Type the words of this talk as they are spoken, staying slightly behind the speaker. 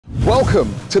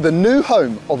Welcome to the new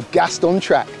home of Gassed on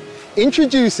Track.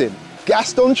 Introducing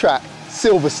Gassed on Track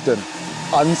Silverstone,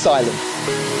 unsilenced.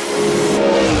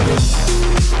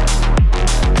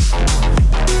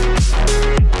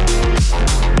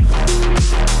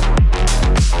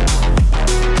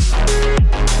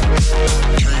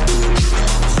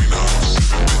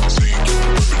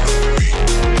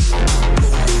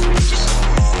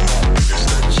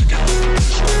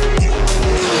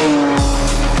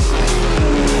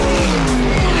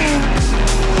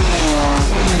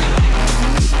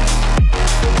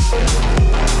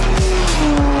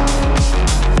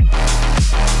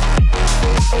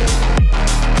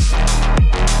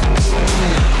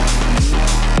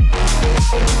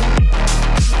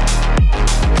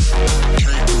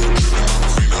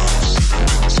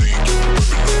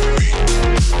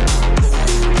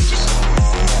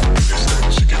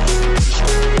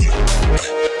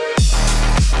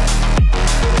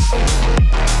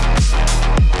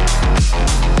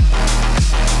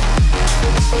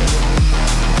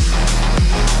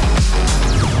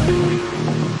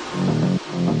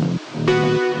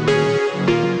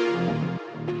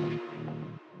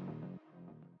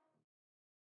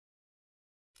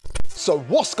 So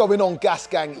what's going on, Gas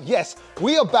Gang? Yes,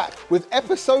 we are back with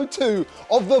episode 2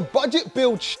 of the Budget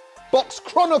Build Box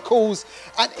Chronicles,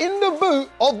 and in the boot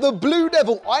of the Blue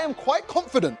Devil, I am quite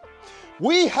confident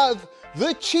we have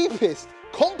the cheapest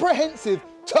comprehensive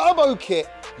turbo kit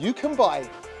you can buy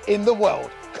in the world.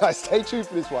 Guys, stay tuned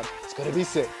for this one. It's gonna be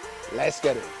sick. Let's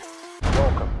get it.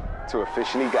 Welcome to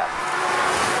Officially Gassed.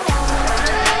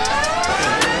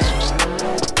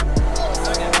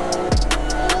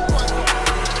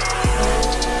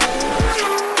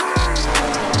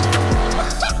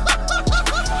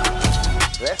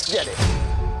 Let's get it.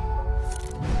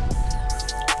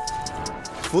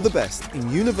 For the best in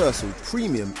universal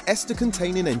premium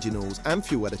ester-containing engine oils and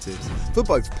fuel additives for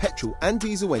both petrol and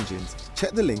diesel engines,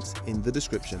 check the links in the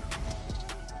description.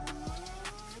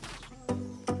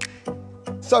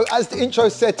 So as the intro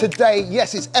said today,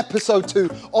 yes, it's episode 2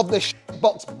 of the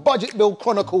Box Budget Build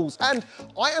Chronicles, and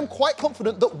I am quite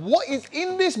confident that what is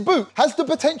in this boot has the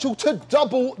potential to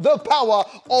double the power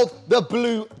of the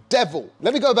Blue Devil.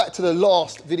 Let me go back to the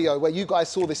last video where you guys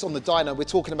saw this on the dyno. We're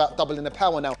talking about doubling the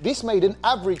power now. This made an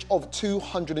average of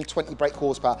 220 brake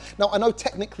horsepower. Now, I know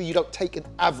technically you don't take an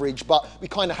average, but we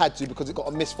kind of had to because it got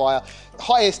a misfire.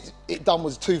 Highest it done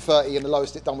was 230 and the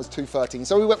lowest it done was 213.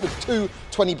 So we went with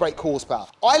 220 brake horsepower.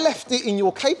 I left it in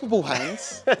your capable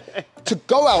hands to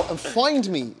go out and find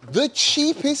me the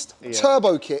cheapest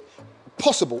turbo kit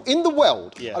possible in the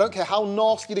world. I don't care how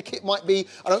nasty the kit might be,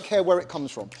 I don't care where it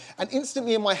comes from. And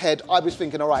instantly in my head, I was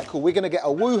thinking, all right, cool, we're gonna get a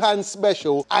Wuhan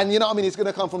special, and you know what I mean, it's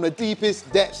gonna come from the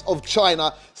deepest depths of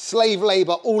China, slave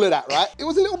labor, all of that, right? It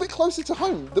was a little bit closer to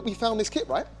home that we found this kit,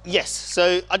 right? Yes,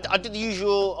 so I did the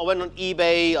usual. I went on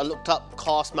eBay, I looked up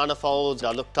cast manifolds,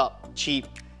 I looked up cheap,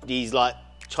 these like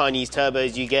Chinese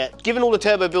turbos you get. Given all the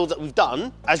turbo builds that we've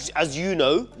done, as you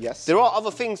know, there are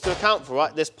other things to account for,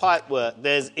 right? There's pipe work,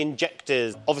 there's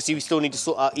injectors. Obviously, we still need to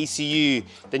sort out ECU.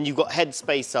 Then you've got head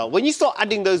spacer. When you start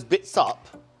adding those bits up,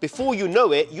 before you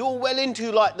know it, you're well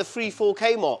into like the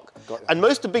 3-4K mark. And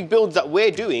most of the big builds that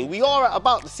we're doing, we are at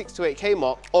about the 6 to 8K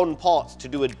mark on parts to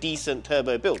do a decent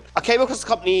turbo build. I came across a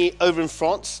company over in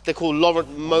France. They're called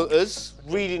Laurent Motors.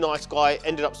 Really nice guy.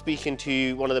 Ended up speaking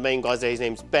to one of the main guys there. His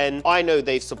name's Ben. I know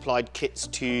they've supplied kits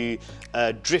to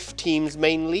drift teams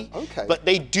mainly. But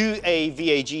they do a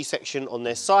VAG section on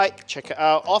their site. Check it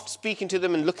out. After speaking to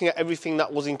them and looking at everything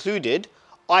that was included,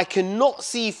 I cannot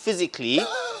see physically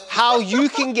how you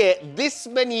can get this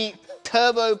many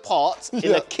turbo parts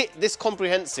in a kit this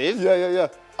comprehensive.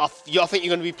 I think you're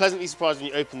going to be pleasantly surprised when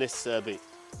you open this boot.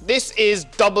 This is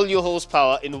double your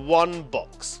horsepower in one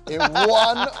box. In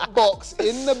one box,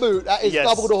 in the boot, that is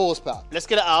double the horsepower. Let's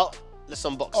get it out. Let's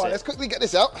unbox it. All right, let's quickly get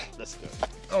this out. Let's go.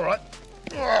 All right.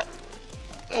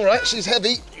 All right, she's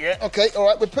heavy. Okay, all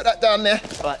right, we'll put that down there.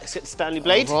 All right, let's get the Stanley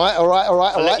blade. All right.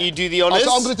 I'll let you do the honours.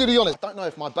 I'm going to do the honours. Don't know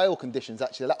if my bail conditions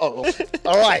actually allow.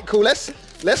 All right, cool. Let's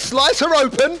slice her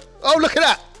open. Oh, look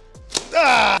at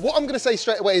that. What I'm going to say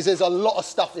straight away is there's a lot of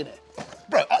stuff in it.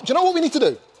 Bro, do you know what we need to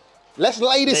do? Let's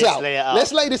lay this out.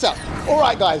 Let's lay this out. All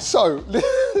right, guys, so this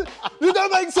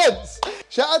don't make sense.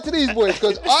 Shout out to these boys,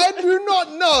 because I do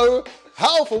not know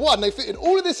how, for one, they fitted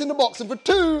all of this in the box, and for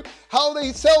two, how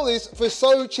they sell this for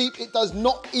so cheap, it does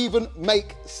not even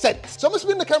make sense. So I'm gonna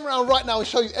spin the camera around right now and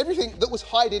show you everything that was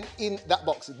hiding in that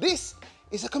box. This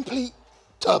is a complete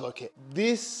turbo kit.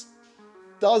 This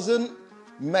doesn't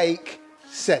make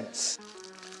sense.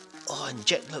 Oh,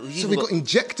 inject. Look, So we've got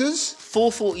injectors.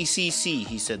 440cc,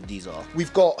 he said these are.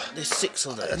 We've got... There's 6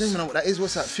 of those. I don't even know what that is.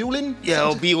 What's that? Fueling? Yeah,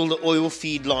 it'll be all the oil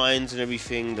feed lines and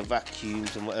everything, the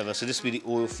vacuums and whatever. So this will be the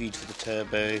oil feed for the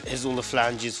turbo. Here's all the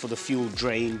flanges for the fuel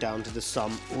drain down to the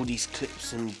sump. All these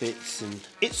clips and bits, and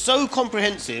it's so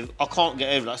comprehensive. I can't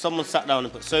get over it. Like someone sat down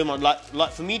and put so much.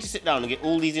 Like for me to sit down and get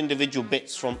all these individual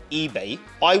bits from eBay,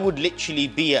 I would literally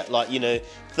be at like, you know,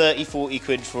 30, 40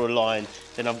 quid for a line.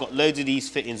 Then I've got loads of these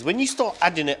fittings. When you start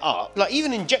adding it up, like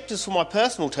even injectors for my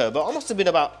personal turbo, I must have been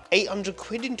about 800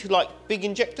 quid into like big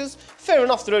injectors. Fair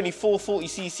enough, they're only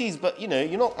 440ccs, but you know,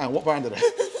 you're not... And what brand are they?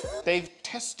 They've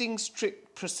testing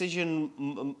strict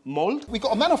precision mold. We've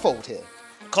got a manifold here.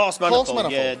 Cast manifold,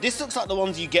 manifold. yeah. This looks like the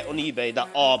ones you get on eBay that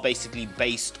are basically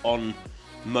based on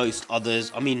most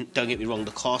others. I mean, don't get me wrong,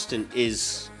 the casting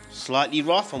is slightly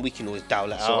rough and we can always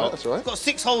dowel it out. All right, that's all right. Got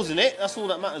 6 holes in it, that's all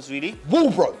that matters really.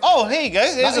 Walbro. Oh, here you go.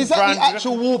 Is that the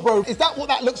actual Walbro? Is that what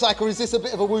that looks like, or is this a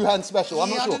bit of a Wuhan special? I'm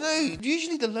not sure. I don't know.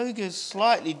 Usually the logo's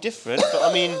slightly different, but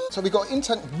I mean... So we've got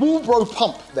Walbro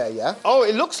pump there, yeah? Oh,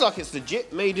 it looks like it's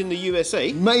legit, made in the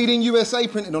USA. Made in USA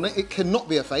printed on it. It cannot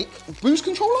be a fake. Boost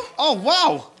controller? Oh,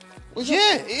 wow.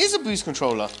 Yeah, it is a boost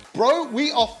controller. Bro,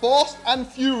 we are fast and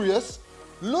furious.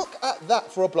 Look at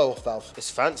that for a blow-off valve.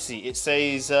 It's fancy. It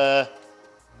says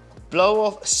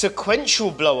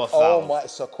sequential blow-off Oh valve. my,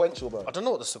 sequential, bro. I don't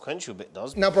know what the sequential bit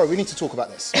does. Now, bro, we need to talk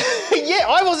about this. Yeah,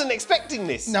 I wasn't expecting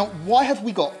this. Now, why have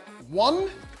we got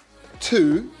 1,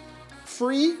 2,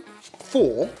 3,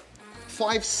 4,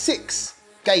 5, 6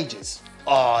 gauges?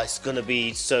 Oh, it's gonna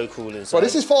be so cool inside. Bro,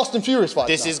 this is Fast and Furious vibes.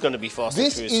 This now. is gonna be Fast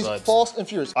and Furious This is vibes. Fast and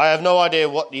Furious. I have no idea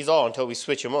what these are until we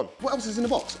switch them on. What else is in the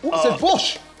box? Oh, it says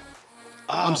Bosch.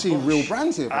 I'm seeing Bosch. real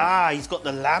brands here, bro. Ah, he's got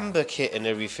the Lamba kit and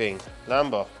everything.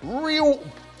 Lamba. Real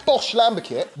Bosch Lamba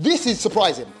kit. This is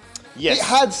surprising. Yes. It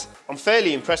has... I'm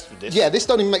fairly impressed with this. Yeah, this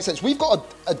don't even make sense. We've got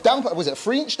a downpipe, was it a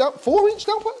 3-inch down, 4-inch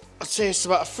downpipe? I'd say it's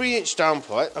about a 3-inch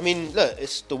downpipe. I mean, look,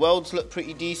 the welds look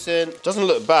pretty decent. Doesn't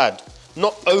look bad.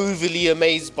 Not overly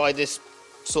amazed by this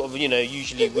sort of, you know,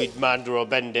 usually we'd mander or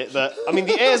bend it, but I mean,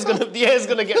 the air's gonna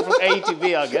get from A to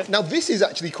B, I guess. Now this is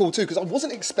actually cool too, because I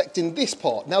wasn't expecting this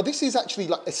part. Now this is actually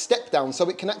like a step down, so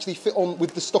it can actually fit on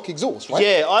with the stock exhaust, right?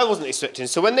 Yeah, I wasn't expecting.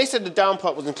 So when they said the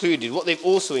downpipe was included, what they've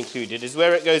also included is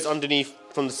where it goes underneath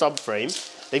from the subframe,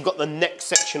 they've got the neck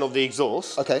section of the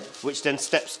exhaust, okay, which then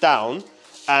steps down.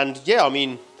 And yeah, I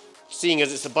mean, seeing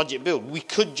as it's a budget build, we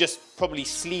could just probably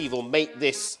sleeve or make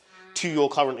this to your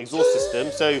current exhaust system.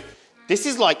 So this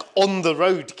is like on the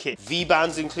road kit.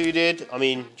 V-bands included. I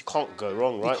mean, you can't go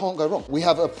wrong, right? You can't go wrong. We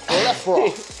have a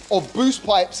plethora of boost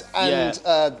pipes and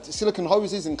silicone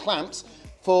hoses and clamps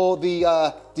for the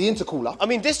intercooler. I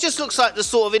mean, this just looks like the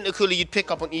sort of intercooler you'd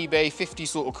pick up on eBay, 50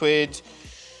 sort of quid.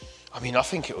 I mean, I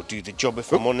think it'll do the job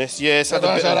if I'm honest. Yeah,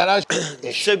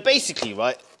 so basically,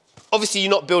 right, obviously, you're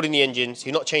not building the engines,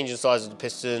 you're not changing the size of the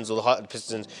pistons or the height of the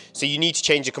pistons, so you need to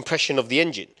change the compression of the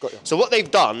engine. Got you. So what they've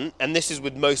done, and this is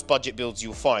with most budget builds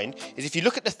you'll find, is if you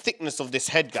look at the thickness of this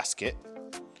head gasket,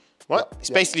 right? It's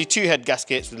basically 2 head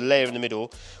gaskets with a layer in the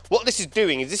middle. What this is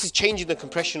doing is this is changing the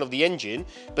compression of the engine,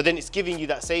 but then it's giving you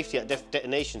that safety at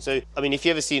detonation. So, I mean, if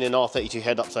you've ever seen an R32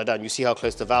 head upside down, you see how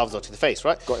close the valves are to the face,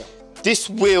 right? Got you. This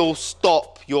will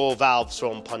stop your valves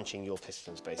from punching your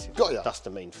pistons, basically. Got you. That's the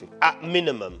main thing. At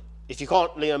minimum. If you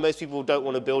can't, you know, most people don't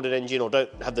want to build an engine or don't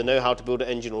have the know-how to build an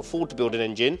engine or afford to build an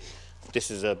engine. This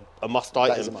is a must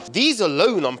item. Is a must. These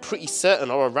alone, I'm pretty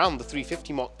certain, are around the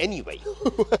 350 mark anyway.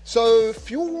 So,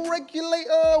 fuel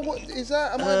regulator, what is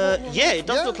that? Yeah, it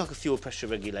does look like a fuel pressure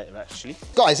regulator, actually.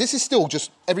 Guys, this is still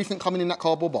just everything coming in that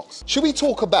cardboard box. Should we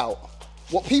talk about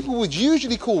what people would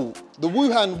usually call the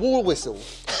Wuhan war whistle,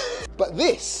 but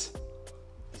this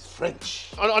is French.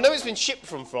 I know it's been shipped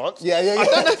from France. Yeah. I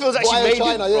don't know if it was actually made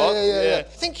China. in France. Yeah. I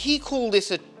think he called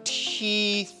this a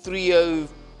T304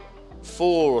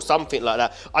 or something like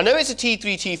that. I know it's a T3,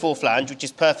 T4 flange, which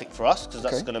is perfect for us because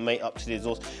that's going to mate up to the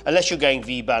exhaust. Unless you're going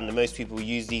V-band, and most people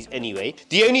use these anyway.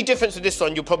 The only difference with this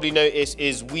one you'll probably notice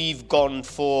is we've gone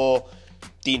for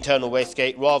the internal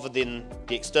wastegate rather than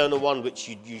the external one, which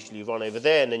you'd usually run over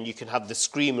there, and then you can have the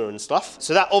screamer and stuff.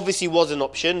 So that obviously was an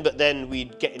option, but then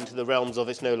we'd get into the realms of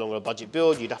it's no longer a budget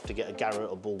build. You'd have to get a Garrett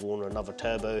or Bull Warner, another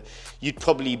turbo. You'd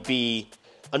probably be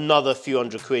another few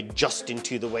hundred quid just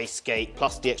into the wastegate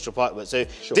plus the extra pipework. So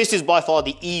this is by far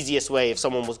the easiest way if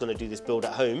someone was going to do this build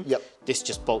at home. This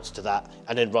just bolts to that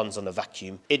and then runs on a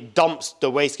vacuum. It dumps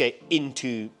the wastegate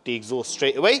into the exhaust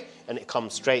straight away and it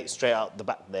comes straight out the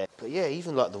back there. But yeah,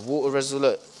 even like the water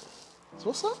reservoir. So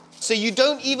what's that? So you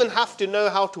don't even have to know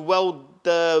how to weld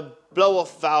the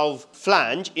blow-off valve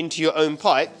flange into your own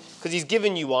pipe because he's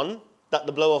given you one that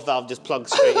the blow-off valve just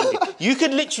plugs straight into. You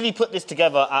could literally put this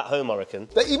together at home, I reckon.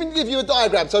 They even give you a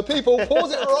diagram. So people,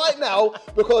 pause it right now,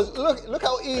 because look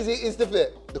how easy it is to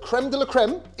fit. The creme de la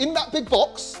creme in that big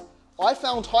box, I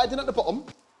found hiding at the bottom.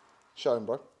 Show him,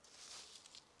 bro.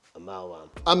 A Malwan.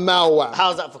 A Malwan.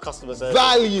 How's that for customer service?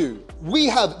 Value. We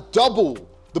have double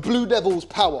the Blue Devil's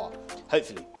power.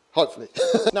 Hopefully. Hopefully.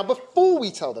 Now, before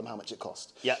we tell them how much it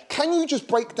costs, yeah, can you just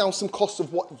break down some costs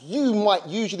of what you might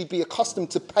usually be accustomed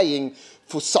to paying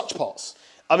for such parts?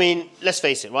 I mean, let's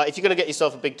face it, right? If you're going to get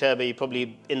yourself a big turbo, you're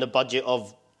probably in the budget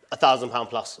of £1,000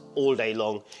 plus all day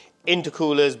long.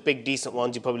 Intercoolers, big decent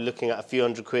ones, you're probably looking at a few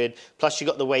 £100. Plus you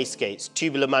got the wastegates,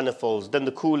 tubular manifolds, then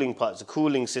the cooling parts, the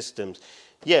cooling systems.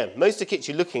 Yeah, most of the kits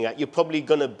you're looking at, you're probably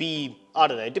going to be, I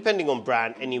don't know, depending on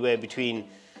brand, anywhere between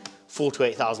 4,000 to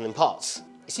 8,000 in parts.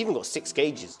 It's even got 6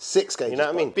 gauges. 6 gauges. You know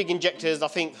what I mean? Big injectors. I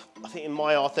think in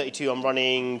my R32 I'm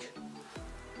running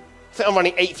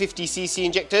 850cc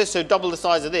injectors, so double the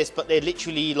size of this, but they're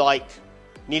literally like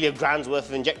nearly a grand's worth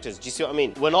of injectors. Do you see what I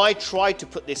mean? When I tried to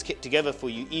put this kit together for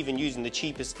you, even using the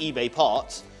cheapest eBay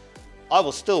parts, I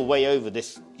was still way over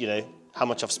this, you know, how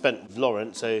much I've spent with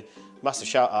Laurent, so massive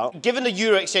shout out. Given the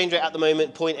euro exchange rate at the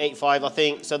moment, 0.85 I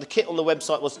think, so the kit on the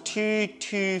website was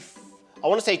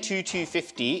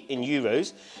 2,250 in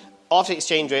euros. After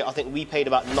exchange rate, I think we paid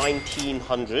about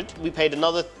 1,900. We paid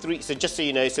another 3, so just so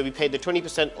you know, so we paid the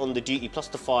 20% on the duty plus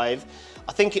the 5.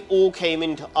 I think it all came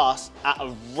into us at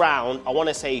around, I want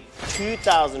to say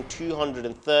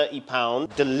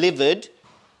 £2,230 delivered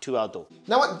to our door.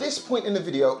 Now at this point in the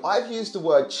video, I've used the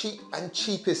word cheap and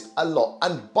cheapest a lot,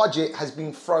 and budget has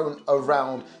been thrown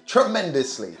around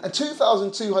tremendously. And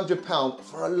 £2,200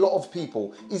 for a lot of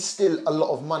people is still a lot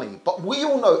of money. But we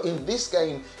all know in this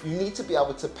game, you need to be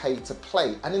able to pay to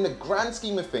play. And in the grand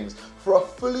scheme of things, for a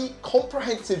fully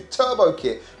comprehensive turbo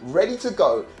kit ready to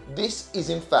go, this is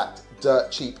in fact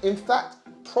dirt cheap. In fact,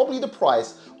 probably the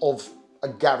price of a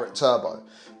Garrett turbo.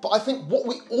 But I think what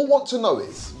we all want to know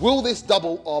is, will this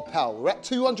double our power? We're at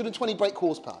 220 brake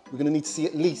horsepower. We're gonna need to see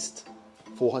at least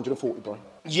 440, bro.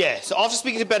 Yeah, so after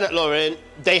speaking to Ben at Laurent,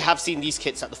 they have seen these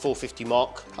kits at the 450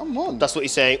 mark. Come on. That's what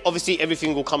he's saying. Obviously,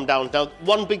 everything will come down. Now,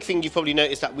 one big thing you've probably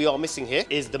noticed that we are missing here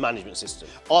is the management system.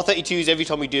 R32s, every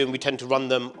time we do them, we tend to run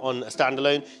them on a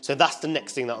standalone. So that's the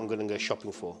next thing that I'm gonna go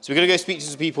shopping for. So we're gonna go speak to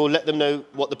some people, let them know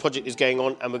what the project is going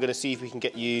on, and we're gonna see if we can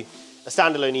get you a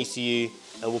standalone ECU,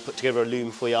 and we'll put together a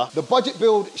loom for you. The Budget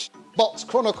Build Box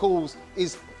Chronicles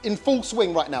is in full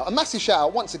swing right now. A massive shout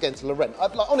out once again to Laurent.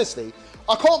 Like, honestly,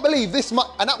 I can't believe this much,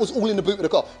 and that was all in the boot of the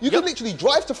car. You can literally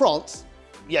drive to France.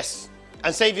 Yes,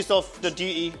 and save yourself the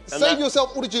duty. Save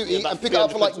yourself all the duty and pick it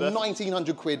up for like worth.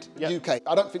 1,900 quid UK.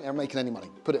 I don't think they're making any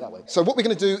money, put it that way. So what we're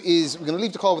gonna do is we're gonna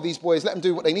leave the car with these boys, let them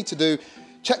do what they need to do,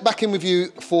 check back in with you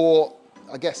for,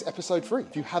 I guess, episode 3.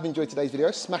 If you have enjoyed today's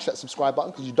video, smash that subscribe button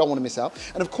because you don't want to miss out.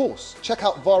 And of course, check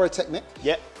out VARATECNIK.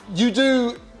 Yeah. You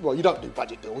do, well, you don't do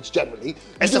budget builds generally.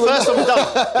 It's the first one we've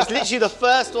done. It's literally the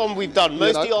first one we've done.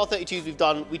 Most of the R32s we've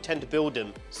done, we tend to build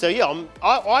them. So yeah,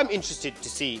 I'm interested to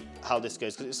see how this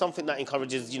goes because it's something that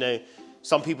encourages, you know,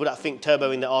 some people that think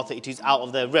turbo in their R32s out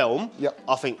of their realm.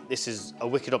 I think this is a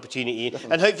wicked opportunity.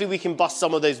 Definitely. And hopefully we can bust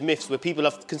some of those myths where people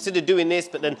have considered doing this,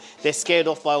 but then they're scared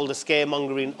off by all the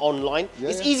scaremongering online.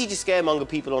 It's easy to scaremonger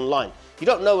people online. You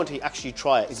don't know until you actually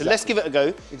try it. So let's give it a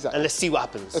go and let's see what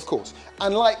happens. Of course.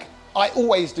 And like I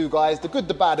always do, guys, the good,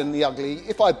 the bad and the ugly,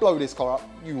 if I blow this car up,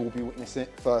 you will be witnessing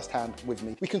it firsthand with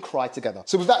me. We can cry together.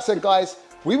 So with that said, guys,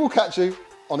 we will catch you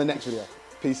on the next video.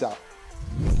 Peace out.